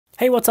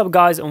Hey, what's up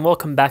guys, and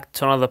welcome back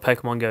to another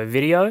Pokemon Go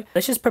video.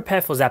 Let's just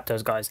prepare for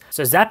Zapdos, guys.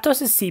 So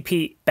Zapdos'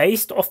 CP,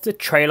 based off the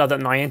trailer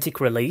that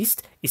Niantic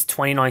released, is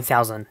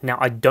 29,000. Now,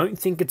 I don't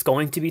think it's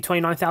going to be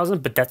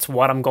 29,000, but that's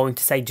what I'm going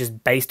to say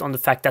just based on the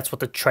fact that's what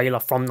the trailer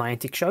from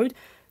Niantic showed,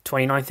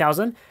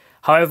 29,000.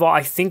 However,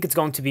 I think it's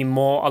going to be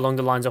more along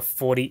the lines of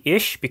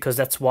 40-ish, because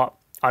that's what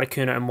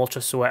Articuno and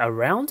Moltres were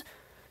around.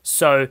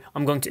 So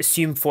I'm going to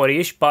assume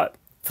 40-ish, but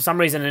for some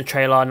reason in the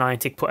trailer,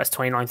 Niantic put as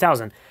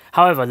 29,000.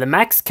 However, the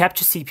max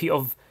capture CP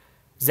of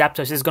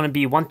Zapdos is going to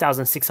be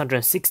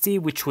 1,660,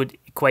 which would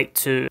equate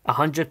to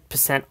 100%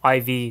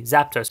 IV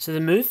Zapdos. So the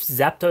move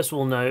Zapdos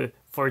will know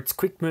for its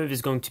quick move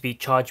is going to be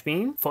Charge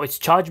Beam. For its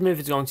charge move,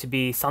 it's going to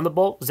be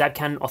Thunderbolt, Zap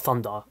Cannon, or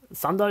Thunder.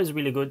 Thunder is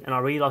really good, and I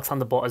really like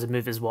Thunderbolt as a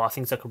move as well. I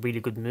think it's like a really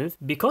good move.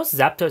 Because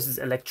Zapdos is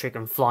electric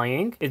and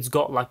flying, it's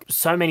got like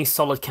so many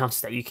solid counters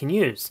that you can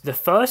use. The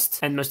first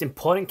and most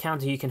important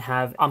counter you can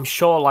have, I'm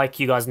sure like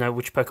you guys know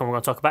which Pokemon we're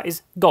going to talk about,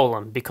 is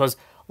Golem. Because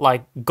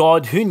like,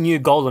 God, who knew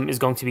Golem is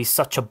going to be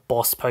such a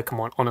boss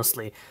Pokemon,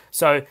 honestly.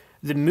 So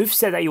the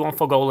moveset that you want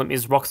for Golem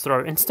is Rock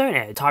Throw and Stone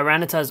Edge.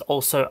 Tyranitar is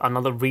also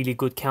another really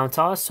good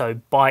counter, so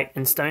Bite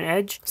and Stone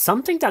Edge.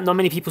 Something that not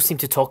many people seem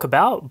to talk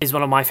about is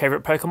one of my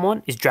favorite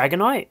Pokemon is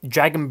Dragonite,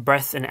 Dragon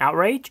Breath and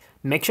Outrage.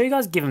 Make sure you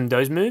guys give him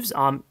those moves.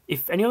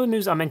 If any other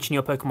moves I mention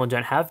your Pokemon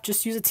don't have,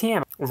 just use a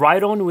TM.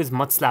 Rhydon with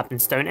Mud Slap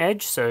and Stone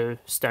Edge, so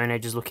Stone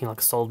Edge is looking like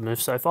a solid move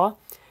so far.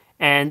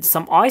 And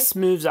some ice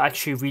moves are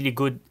actually really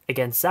good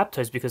against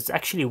Zapdos because it's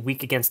actually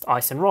weak against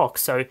ice and rock.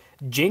 So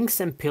Jinx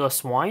and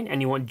Piloswine,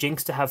 and you want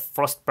Jinx to have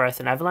Frost Breath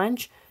and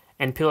Avalanche,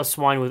 and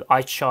Piloswine with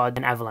Ice Shard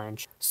and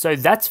Avalanche. So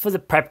that's for the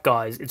prep,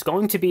 guys. It's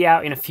going to be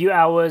out in a few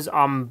hours.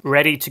 I'm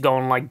ready to go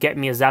and like get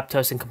me a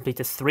Zapdos and complete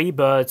the 3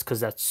 birds because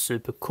that's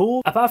super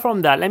cool. Apart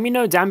from that, let me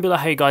know down below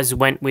how you guys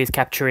went with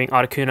capturing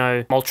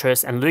Articuno,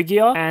 Moltres, and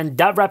Lugia. And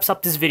that wraps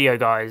up this video,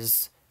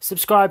 guys.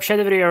 Subscribe, share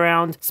the video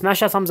around, smash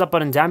that thumbs up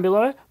button down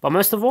below, but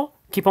most of all,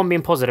 keep on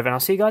being positive, and I'll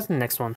see you guys in the next one.